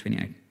 27 to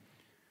 28.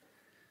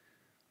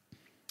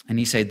 And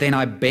he said, "Then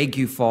I beg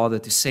you, Father,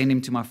 to send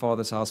him to my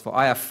father's house, for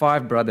I have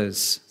 5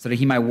 brothers, so that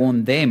he may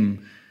warn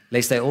them,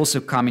 lest they also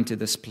come into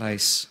this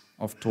place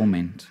of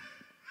torment."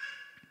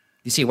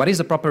 You see, what is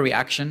the proper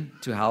reaction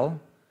to hell?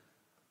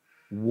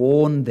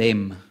 Warn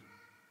them.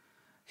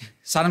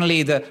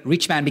 Suddenly the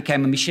rich man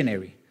became a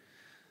missionary.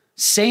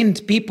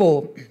 Send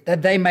people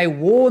that they may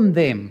warn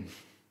them.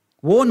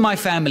 Warn my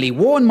family,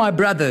 warn my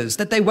brothers,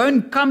 that they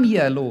won't come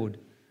here, Lord.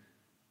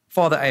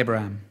 Father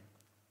Abraham.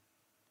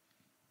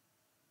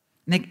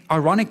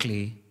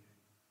 Ironically,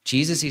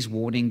 Jesus is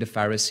warning the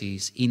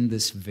Pharisees in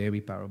this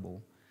very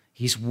parable.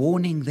 He's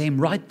warning them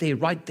right there,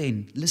 right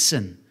then.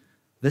 Listen,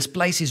 this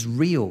place is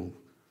real.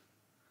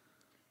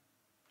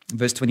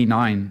 Verse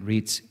 29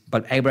 reads,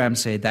 "But Abraham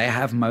said, 'They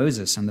have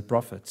Moses and the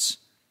prophets.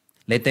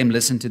 Let them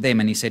listen to them.'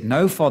 And he said,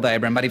 'No, Father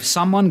Abraham, but if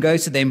someone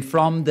goes to them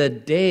from the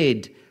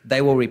dead,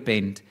 they will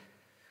repent.'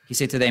 He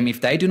said to them,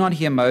 'If they do not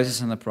hear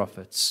Moses and the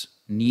prophets,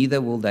 neither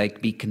will they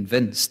be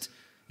convinced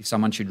if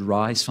someone should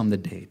rise from the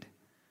dead.'"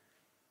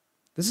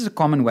 This is a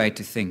common way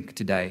to think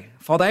today.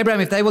 Father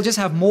Abraham, if they will just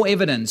have more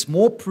evidence,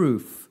 more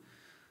proof,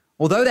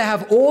 although they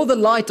have all the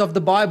light of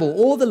the Bible,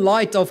 all the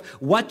light of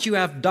what you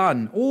have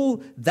done,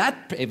 all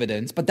that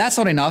evidence, but that's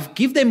not enough,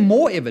 give them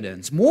more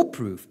evidence, more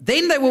proof,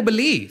 then they will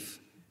believe.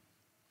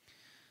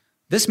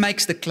 This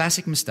makes the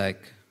classic mistake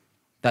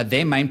that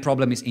their main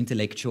problem is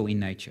intellectual in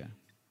nature,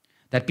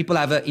 that people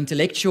have an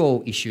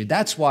intellectual issue,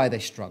 that's why they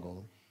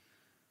struggle,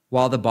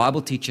 while the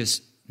Bible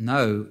teaches,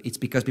 no, it's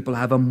because people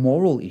have a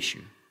moral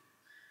issue.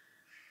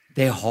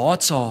 Their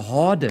hearts are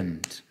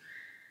hardened.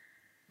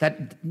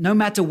 That no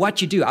matter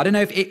what you do, I don't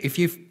know if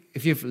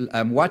you've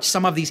watched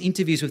some of these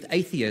interviews with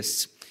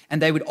atheists,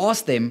 and they would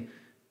ask them,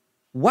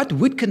 what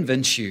would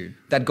convince you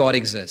that God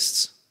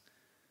exists?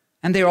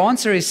 And their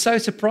answer is so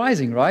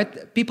surprising,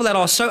 right? People that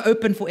are so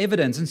open for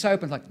evidence and so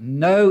open, like,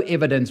 no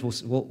evidence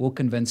will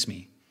convince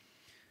me.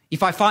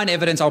 If I find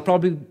evidence, I'll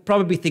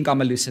probably think I'm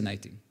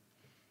hallucinating.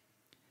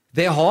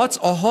 Their hearts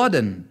are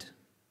hardened.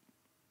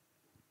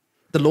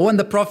 The law and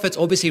the prophets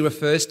obviously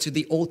refers to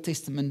the Old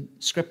Testament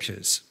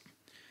scriptures.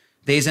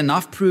 There's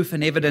enough proof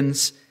and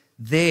evidence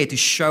there to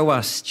show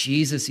us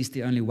Jesus is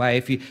the only way.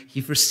 If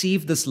you've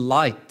received this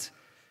light,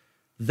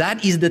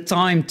 that is the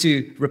time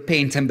to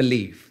repent and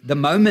believe. The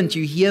moment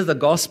you hear the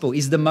gospel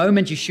is the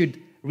moment you should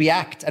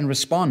react and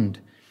respond.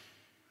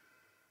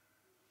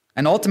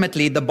 And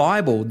ultimately, the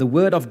Bible, the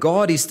Word of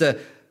God, is the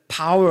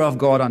power of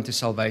God unto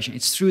salvation.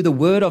 It's through the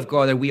Word of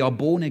God that we are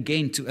born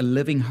again to a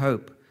living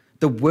hope.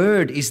 The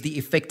Word is the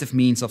effective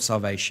means of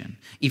salvation.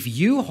 If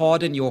you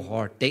harden your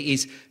heart, there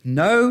is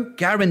no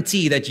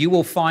guarantee that you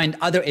will find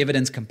other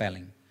evidence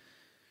compelling.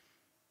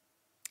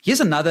 Here's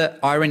another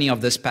irony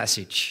of this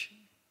passage.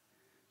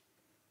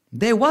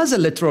 There was a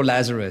literal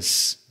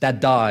Lazarus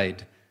that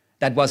died,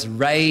 that was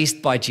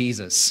raised by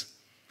Jesus.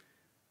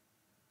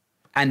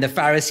 And the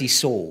Pharisees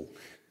saw.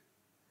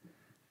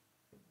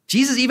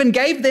 Jesus even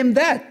gave them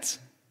that.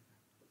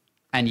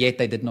 And yet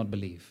they did not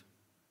believe.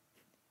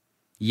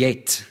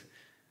 Yet,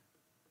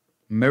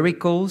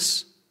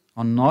 miracles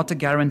are not a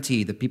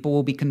guarantee that people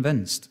will be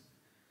convinced.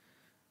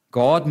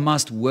 God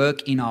must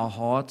work in our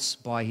hearts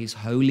by His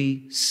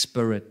Holy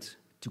Spirit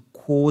to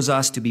cause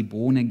us to be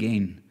born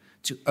again,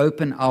 to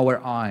open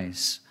our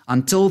eyes.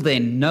 Until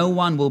then, no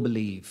one will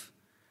believe.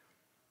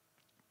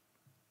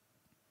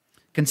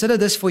 Consider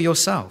this for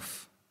yourself.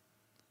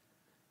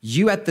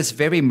 You at this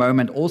very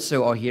moment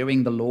also are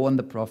hearing the law and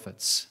the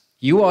prophets.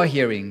 You are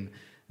hearing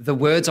the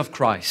words of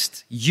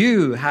Christ.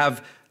 You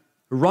have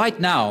right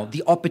now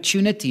the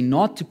opportunity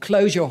not to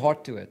close your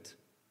heart to it,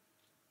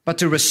 but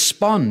to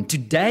respond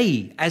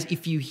today as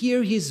if you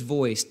hear His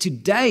voice.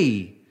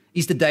 Today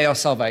is the day of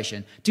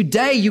salvation.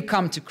 Today you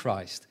come to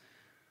Christ.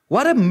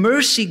 What a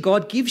mercy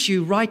God gives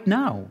you right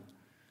now.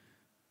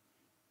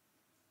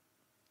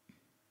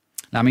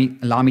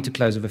 Allow me to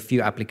close with a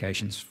few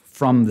applications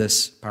from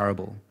this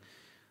parable.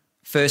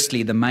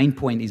 Firstly, the main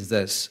point is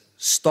this: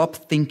 stop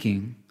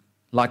thinking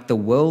like the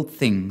world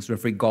thinks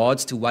with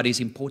regards to what is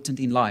important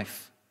in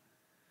life.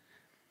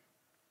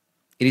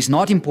 It is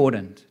not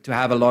important to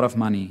have a lot of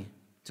money,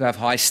 to have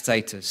high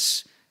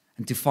status,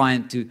 and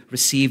to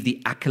receive the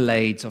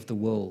accolades of the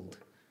world.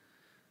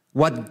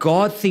 What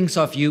God thinks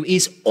of you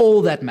is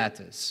all that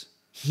matters.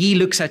 He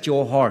looks at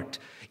your heart.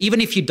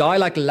 Even if you die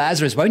like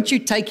Lazarus, won't you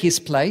take his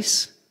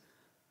place?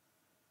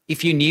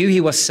 If you knew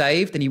he was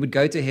saved and he would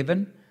go to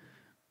heaven?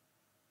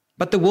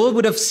 But the world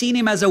would have seen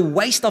him as a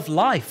waste of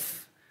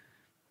life.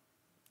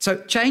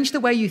 So change the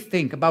way you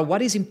think about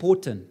what is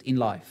important in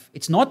life.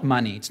 It's not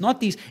money. It's not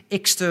these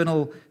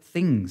external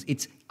things.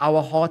 It's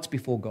our hearts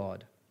before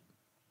God.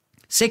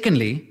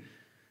 Secondly,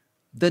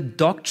 the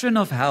doctrine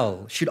of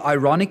hell should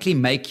ironically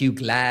make you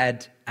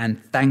glad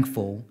and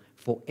thankful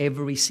for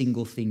every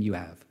single thing you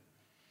have.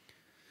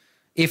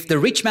 If the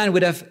rich man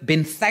would have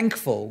been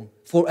thankful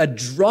for a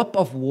drop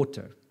of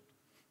water,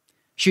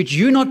 should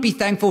you not be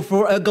thankful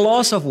for a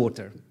glass of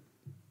water?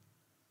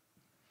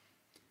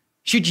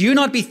 Should you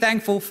not be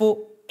thankful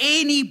for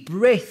any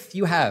breath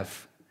you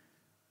have?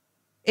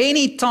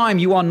 Any time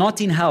you are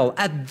not in hell,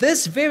 at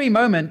this very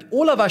moment,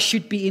 all of us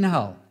should be in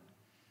hell.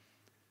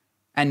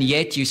 And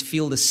yet you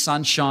feel the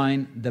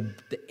sunshine,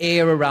 the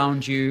air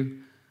around you.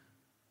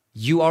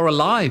 You are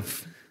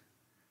alive.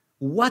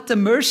 What a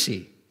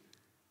mercy.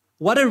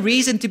 What a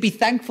reason to be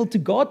thankful to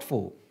God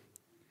for.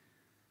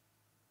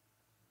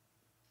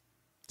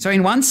 So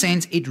in one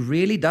sense, it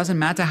really doesn't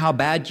matter how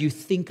bad you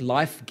think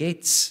life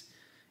gets.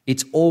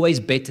 It's always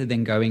better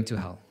than going to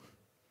hell.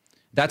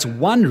 That's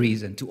one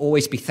reason to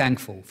always be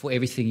thankful for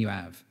everything you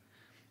have.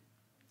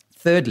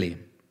 Thirdly,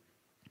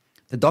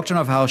 the doctrine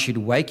of hell should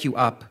wake you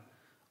up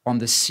on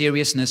the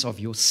seriousness of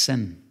your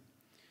sin.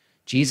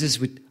 Jesus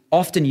would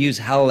often use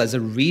hell as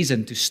a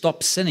reason to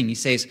stop sinning. He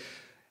says,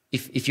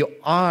 if your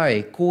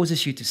eye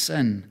causes you to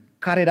sin,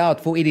 cut it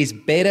out, for it is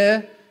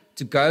better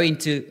to go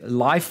into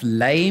life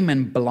lame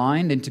and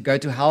blind than to go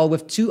to hell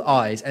with 2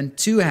 eyes and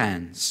 2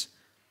 hands.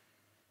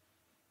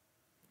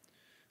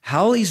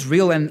 Hell is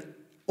real, and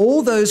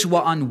all those who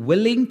are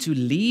unwilling to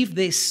leave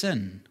their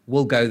sin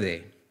will go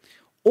there.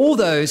 All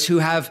those who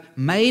have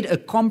made a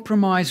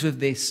compromise with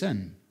their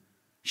sin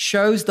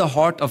shows the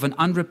heart of an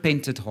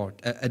unrepentant heart,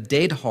 a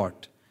dead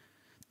heart.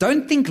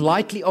 Don't think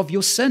lightly of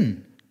your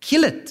sin.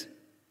 Kill it.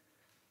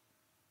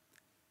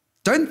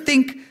 Don't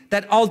think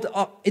that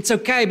it's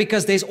okay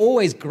because there's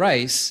always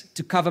grace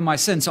to cover my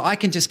sin, so I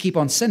can just keep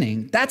on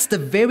sinning. That's the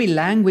very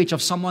language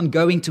of someone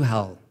going to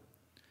hell.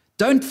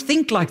 Don't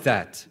think like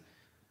that.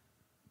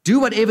 Do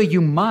whatever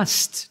you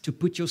must to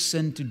put your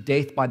sin to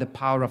death by the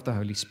power of the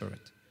Holy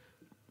Spirit.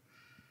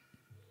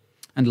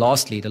 And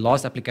lastly, the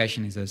last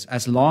application is this: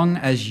 as long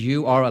as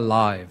you are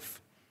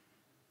alive,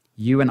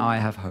 you and I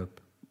have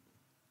hope.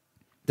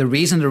 The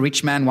reason the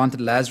rich man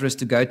wanted Lazarus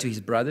to go to his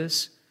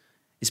brothers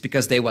is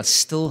because there was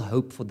still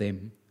hope for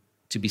them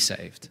to be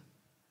saved.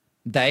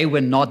 They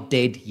were not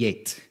dead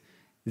yet.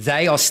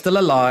 They are still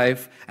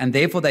alive, and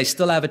therefore they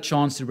still have a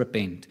chance to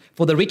repent.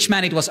 For the rich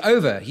man, it was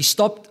over. He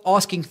stopped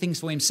asking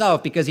things for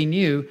himself because he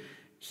knew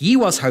he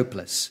was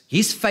hopeless.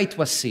 His fate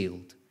was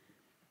sealed.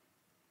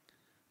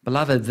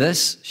 Beloved,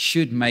 this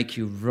should make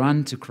you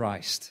run to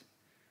Christ.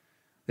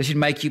 This should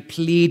make you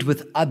plead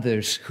with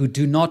others who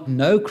do not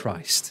know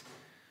Christ.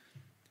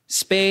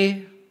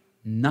 Spare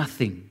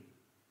nothing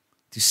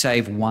to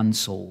save one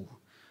soul.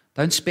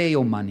 Don't spare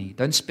your money.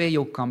 Don't spare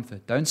your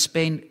comfort. Don't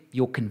spend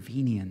your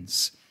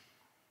convenience.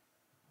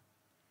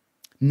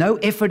 No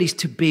effort is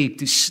too big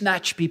to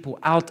snatch people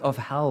out of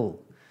hell,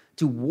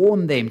 to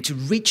warn them, to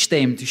reach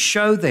them, to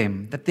show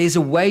them that there's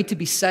a way to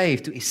be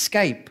saved, to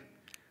escape.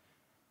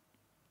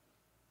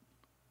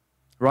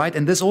 Right?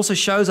 And this also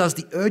shows us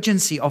the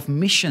urgency of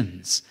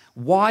missions.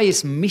 Why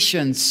is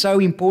missions so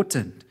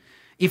important?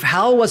 If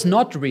hell was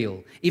not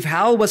real, if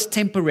hell was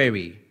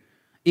temporary,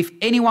 if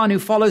anyone who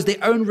follows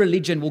their own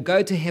religion will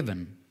go to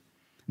heaven,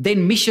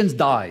 then missions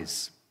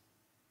dies.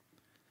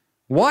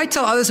 Why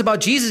tell others about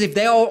Jesus if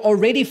they are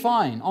already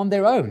fine on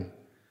their own?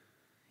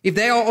 If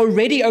they are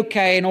already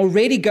okay and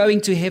already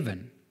going to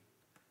heaven?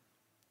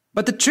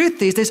 But the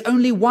truth is, there's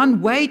only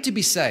one way to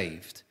be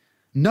saved.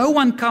 No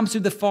one comes to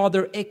the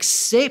Father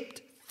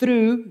except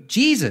through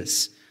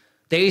Jesus.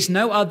 There is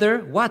no other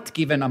what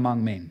given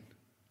among men?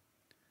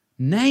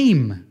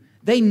 Name.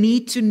 They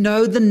need to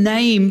know the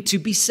name to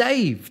be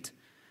saved.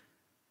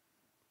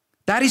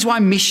 That is why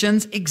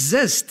missions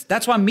exist.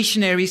 That's why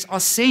missionaries are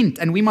sent,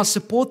 and we must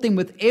support them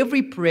with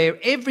every prayer,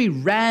 every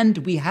rand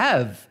we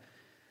have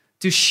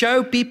to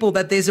show people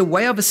that there's a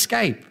way of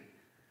escape.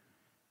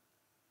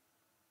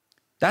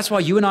 That's why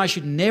you and I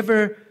should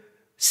never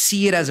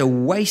see it as a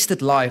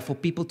wasted life for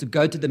people to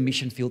go to the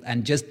mission field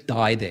and just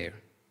die there.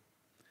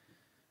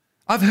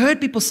 I've heard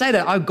people say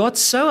that. I got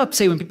so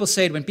upset when people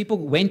said, when people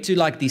went to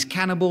like these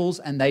cannibals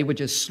and they were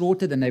just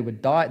slaughtered and they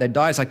would die. They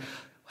die. It's like,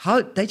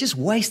 how they just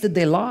wasted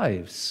their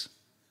lives.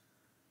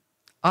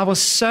 I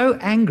was so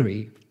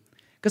angry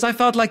because I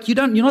felt like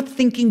you're not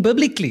thinking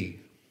biblically.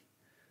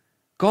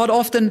 God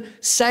often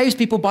saves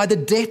people by the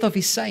death of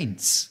his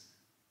saints.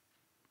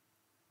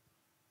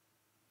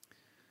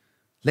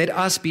 Let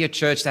us be a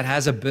church that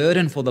has a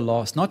burden for the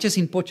lost, not just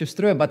in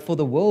Potchefstroom, but for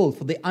the world,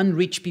 for the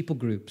unreached people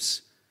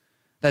groups,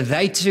 that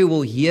they too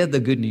will hear the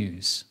good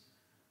news.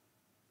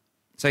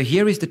 So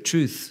here is the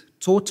truth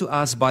taught to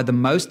us by the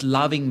most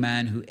loving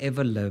man who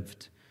ever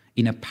lived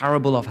in a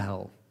parable of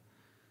hell.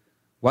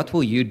 What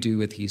will you do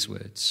with his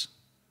words?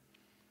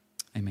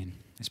 Amen.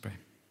 Let's pray.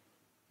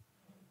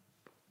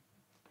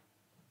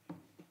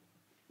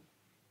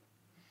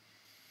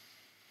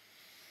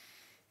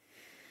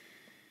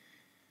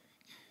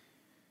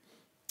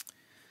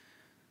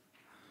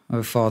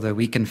 Oh, Father,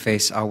 we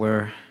confess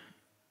the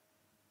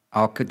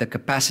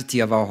capacity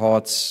of our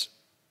hearts.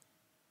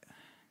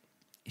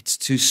 It's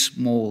too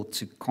small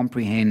to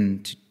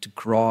comprehend, to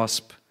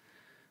grasp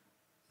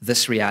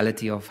this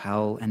reality of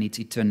hell and its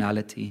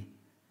eternality.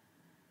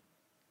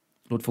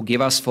 Lord,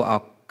 forgive us for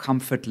our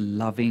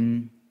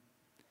comfort-loving,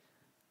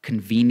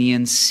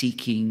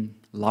 convenience-seeking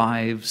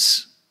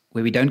lives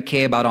where we don't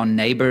care about our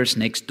neighbors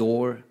next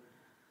door,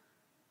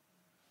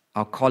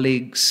 our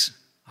colleagues,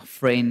 our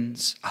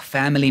friends, our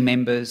family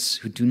members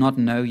who do not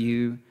know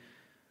you,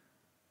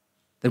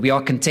 that we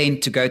are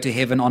content to go to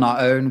heaven on our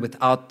own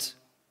without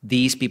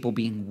these people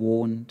being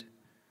warned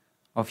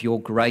of your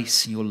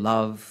grace and your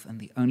love and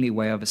the only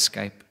way of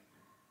escape.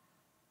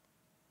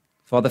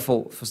 Father,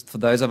 for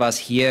those of us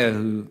here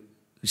who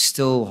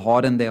still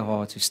harden their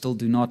hearts, who still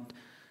do not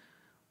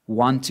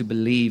want to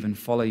believe and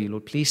follow you,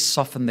 Lord, please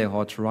soften their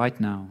hearts right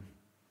now.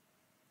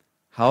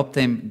 Help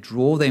them,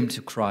 draw them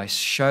to Christ,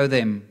 show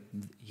them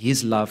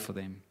his love for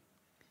them.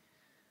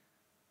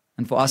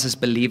 And for us as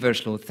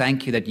believers, Lord,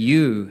 thank you that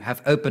you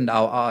have opened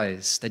our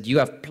eyes, that you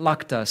have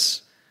plucked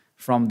us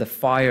from the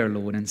fire,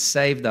 Lord, and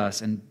saved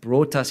us and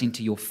brought us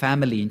into your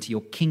family, into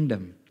your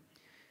kingdom.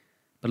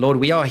 But Lord,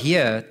 we are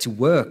here to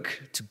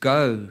work, to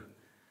go,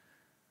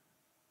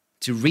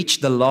 to reach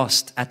the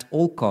lost at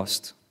all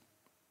cost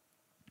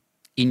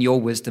in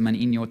your wisdom and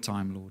in your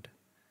time, Lord.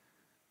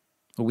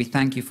 Lord, we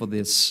thank you for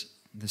this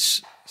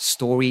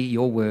story,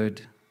 your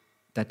word,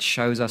 that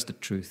shows us the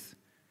truth.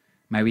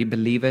 May we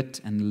believe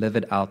it and live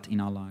it out in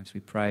our lives. We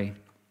pray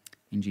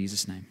in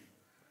Jesus' name.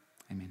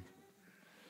 Amen.